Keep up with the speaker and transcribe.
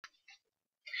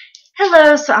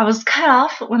Hello, so I was cut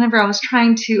off whenever I was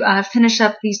trying to finish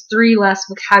up these three less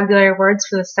vocabulary words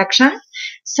for this section.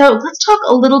 So let's talk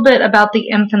a little bit about the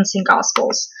infancy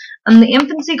gospels. The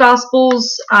infancy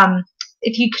gospels,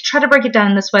 if you try to break it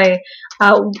down this way,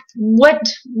 what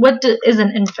is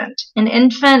an infant? An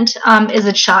infant is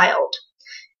a child.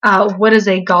 What is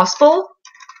a gospel?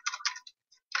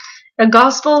 A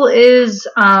gospel is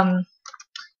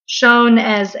shown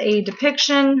as a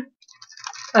depiction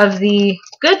of the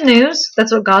good news.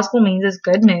 That's what gospel means, is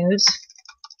good news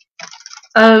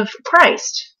of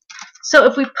Christ. So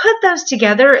if we put those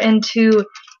together into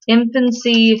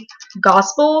infancy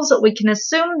gospels, we can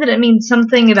assume that it means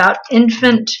something about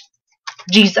infant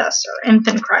Jesus or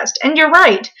infant Christ. And you're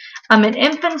right. An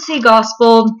infancy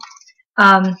gospel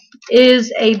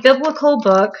is a biblical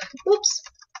book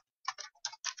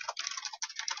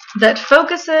that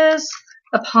focuses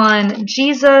upon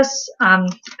Jesus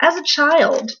as a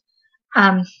child.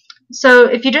 So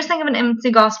if you just think of an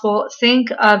infancy gospel, think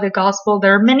of a gospel.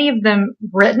 There are many of them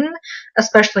written,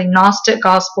 especially Gnostic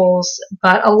gospels,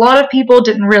 but a lot of people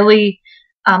didn't really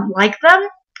like them.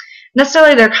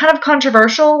 Necessarily, they're kind of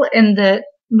controversial in that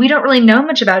we don't really know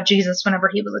much about Jesus whenever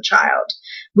he was a child.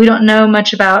 We don't know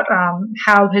much about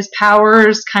how his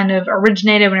powers kind of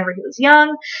originated whenever he was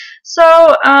young.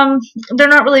 So they're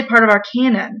not really part of our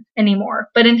canon anymore.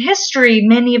 But in history,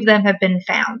 many of them have been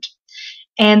found.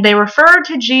 And they refer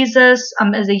to Jesus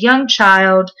as a young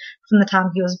child from the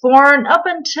time he was born up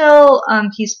until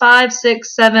he's 5,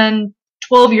 6, 7,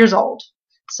 12 years old.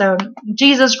 So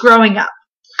Jesus growing up.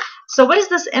 So what is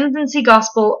this infancy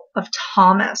gospel of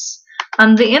Thomas?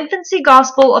 The infancy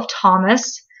gospel of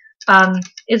Thomas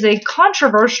is a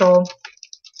controversial,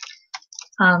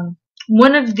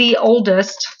 one of the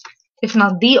oldest, if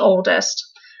not the oldest,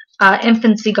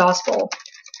 infancy gospel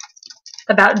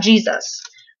about Jesus.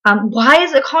 Why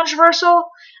is it controversial?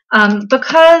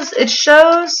 Because it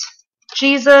shows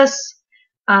Jesus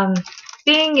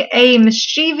being a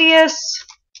mischievous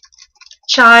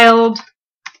child.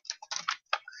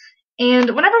 And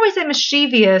whenever we say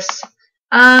mischievous,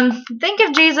 think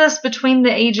of Jesus between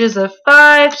the ages of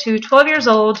 5 to 12 years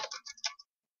old.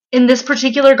 In this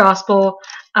particular gospel,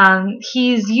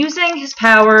 he's using his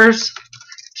powers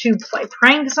to play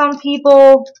pranks on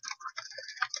people.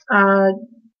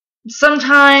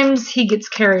 Sometimes he gets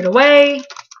carried away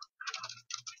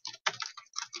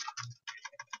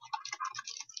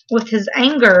with his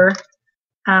anger,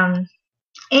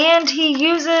 and he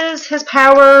uses his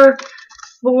power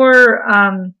for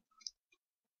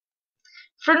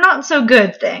not so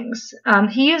good things.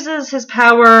 He uses his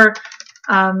power,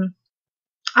 I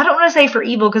don't want to say for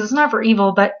evil because it's not for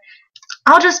evil, but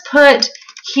I'll just put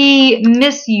he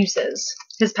misuses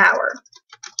his power.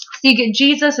 So you get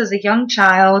Jesus as a young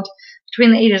child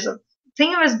between the ages of,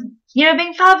 think of as,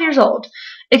 being 5 years old.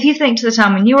 If you think to the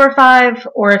time when you were 5,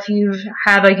 or if you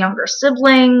have a younger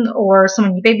sibling or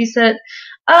someone you babysit,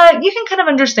 you can kind of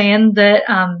understand that,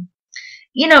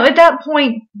 at that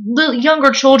point, younger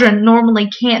children normally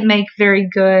can't make very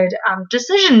good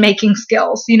decision-making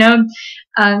skills,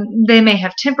 They may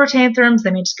have temper tantrums,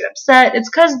 they may just get upset. It's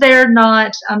because they're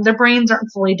not, their brains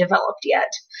aren't fully developed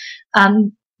yet.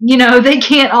 They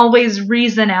can't always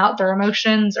reason out their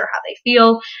emotions or how they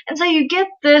feel. And so you get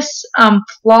this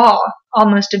flaw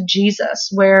almost of Jesus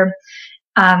where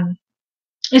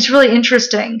it's really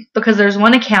interesting because there's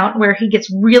one account where he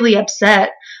gets really upset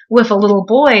with a little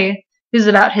boy who's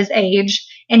about his age,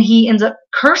 and he ends up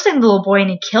cursing the little boy and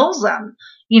he kills him.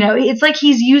 It's like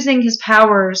he's using his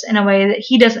powers in a way that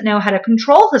he doesn't know how to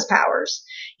control his powers.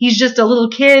 He's just a little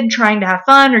kid trying to have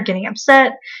fun or getting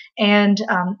upset, and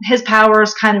his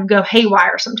powers kind of go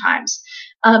haywire sometimes.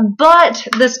 But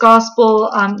this gospel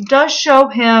does show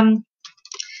him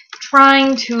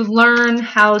trying to learn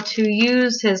how to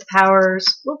use his powers,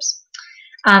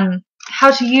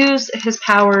 how to use his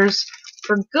powers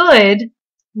for good,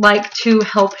 like to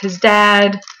help his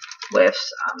dad with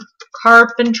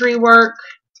carpentry work.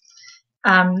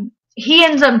 He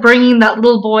ends up bringing that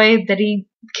little boy that he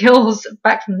kills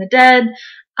back from the dead.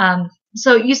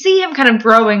 So you see him kind of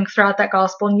growing throughout that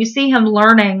gospel, and you see him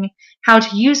learning how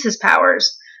to use his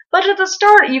powers. But at the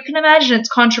start, you can imagine it's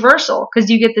controversial because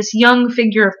you get this young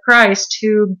figure of Christ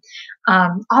who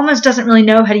almost doesn't really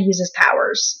know how to use his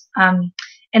powers,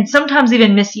 and sometimes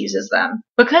even misuses them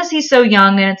because he's so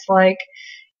young. And it's like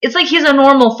he's a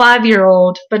normal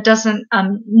 5-year-old, but doesn't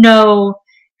know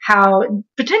how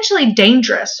potentially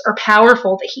dangerous or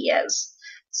powerful that he is.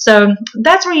 So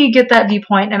that's where you get that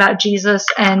viewpoint about Jesus.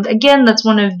 And again, that's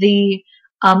one of the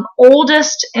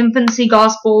oldest infancy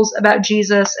gospels about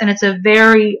Jesus, and it's a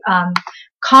very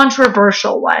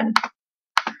controversial one.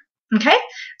 Okay,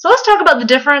 so let's talk about the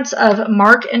difference of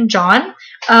Mark and John.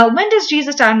 When does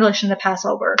Jesus die in relation to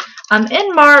Passover?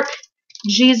 In Mark,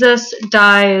 Jesus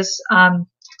dies on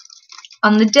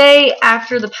the day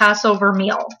after the Passover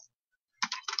meal.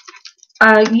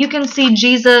 You can see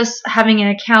Jesus having an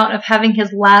account of having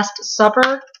his Last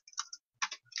Supper,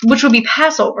 which would be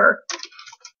Passover.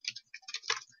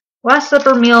 Last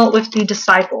Supper meal with the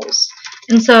disciples.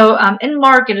 And so in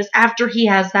Mark, it is after he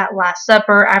has that Last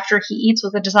Supper, after he eats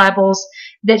with the disciples,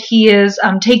 that he is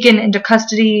taken into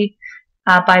custody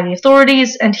by the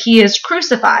authorities, and he is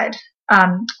crucified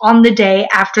on the day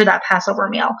after that Passover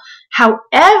meal.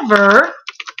 However,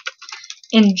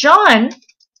 in John,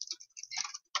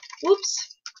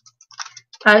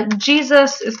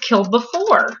 Jesus is killed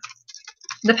before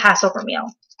the Passover meal.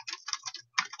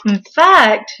 In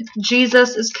fact,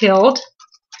 Jesus is killed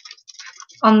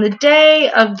on the day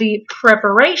of the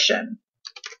preparation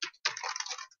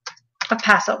of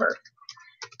Passover.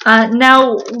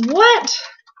 Now, what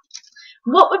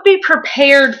would be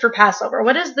prepared for Passover?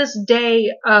 What is this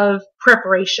day of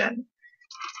preparation?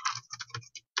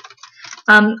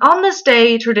 On this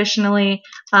day, traditionally,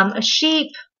 a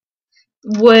sheep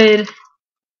would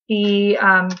be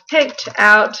picked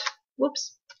out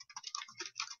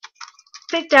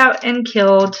and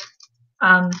killed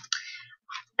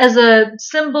as a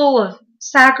symbol of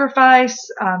sacrifice,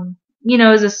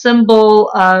 as a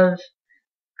symbol of,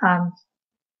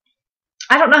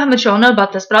 I don't know how much y'all know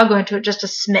about this, but I'll go into it just a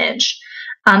smidge.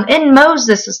 In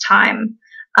Moses' time,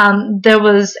 there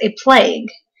was a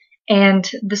plague, and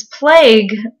this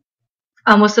plague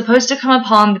was supposed to come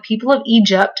upon the people of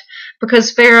Egypt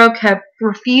because Pharaoh kept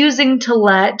refusing to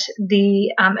let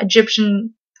the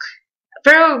Egyptian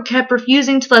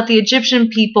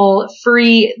people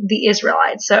free the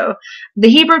Israelites. So the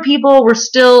Hebrew people were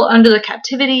still under the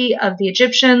captivity of the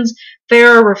Egyptians.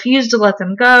 Pharaoh refused to let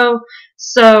them go.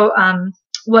 So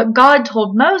what God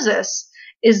told Moses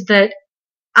is that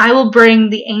I will bring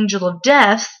the angel of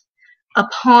death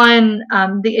upon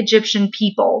the Egyptian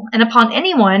people and upon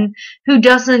anyone who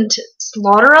doesn't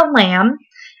slaughter a lamb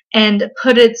and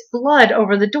put its blood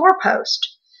over the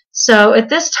doorpost. So at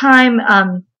this time,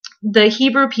 the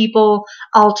Hebrew people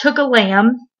all took a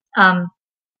lamb,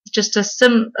 just a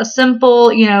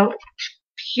simple,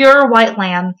 pure white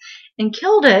lamb, and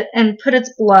killed it and put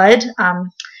its blood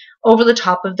over the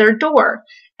top of their door.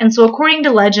 And so according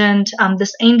to legend,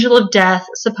 this angel of death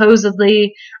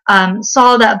supposedly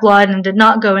saw that blood and did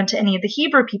not go into any of the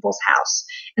Hebrew people's house.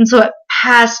 And so it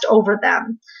passed over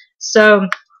them. So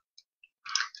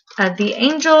the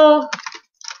angel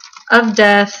of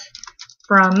death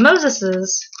from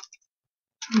Moses's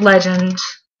legend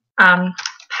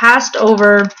passed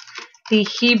over the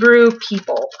Hebrew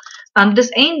people.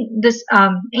 This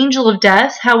angel of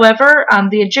death, however,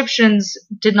 the Egyptians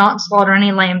did not slaughter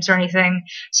any lambs or anything,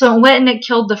 so it went and it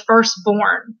killed the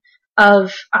firstborn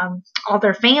of all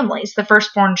their families, the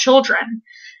firstborn children.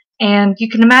 And you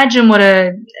can imagine what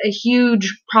a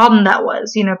huge problem that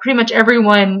was. Pretty much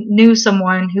everyone knew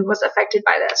someone who was affected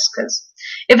by this, because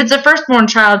if it's a firstborn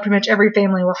child, pretty much every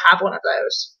family will have one of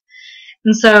those.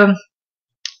 And so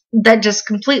that just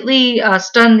completely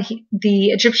stunned the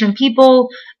Egyptian people,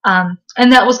 and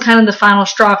that was kind of the final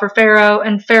straw for Pharaoh,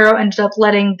 and Pharaoh ended up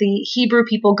letting the Hebrew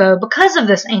people go because of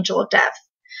this angel of death.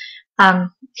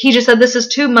 He just said, this is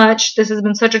too much, this has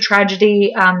been such a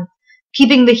tragedy,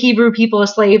 keeping the Hebrew people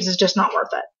as slaves is just not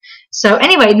worth it. So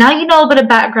anyway, now you know a bit of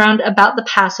background about the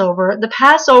Passover. The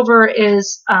Passover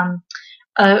is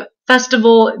a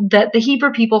festival that the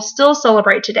Hebrew people still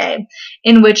celebrate today,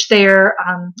 in which they are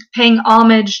paying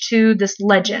homage to this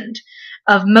legend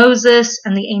of Moses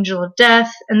and the angel of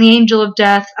death, and the angel of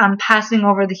death passing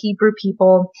over the Hebrew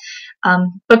people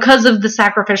because of the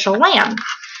sacrificial lamb.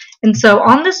 And so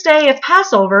on this day of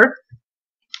Passover,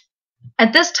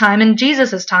 at this time, in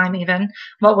Jesus' time even,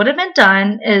 what would have been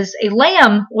done is a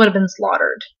lamb would have been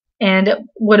slaughtered, and it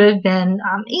would have been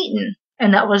eaten.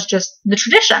 And that was just the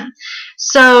tradition.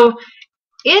 So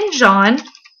in John,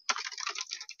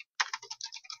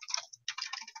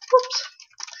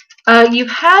 you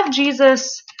have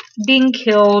Jesus being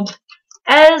killed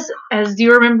as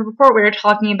you remember before, we were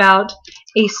talking about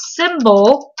a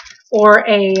symbol or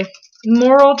a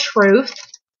moral truth,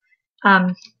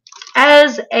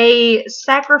 as a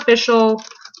sacrificial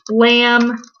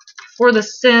lamb for the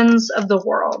sins of the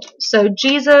world. So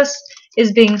Jesus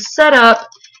is being set up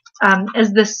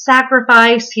as the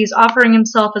sacrifice. He's offering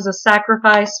himself as a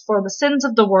sacrifice for the sins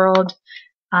of the world,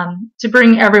 to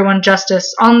bring everyone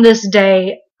justice on this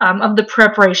day of the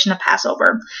preparation of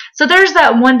Passover. So there's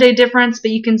that 1 day difference, but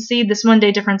you can see this 1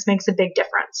 day difference makes a big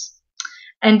difference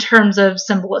in terms of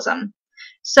symbolism.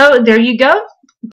 So there you go.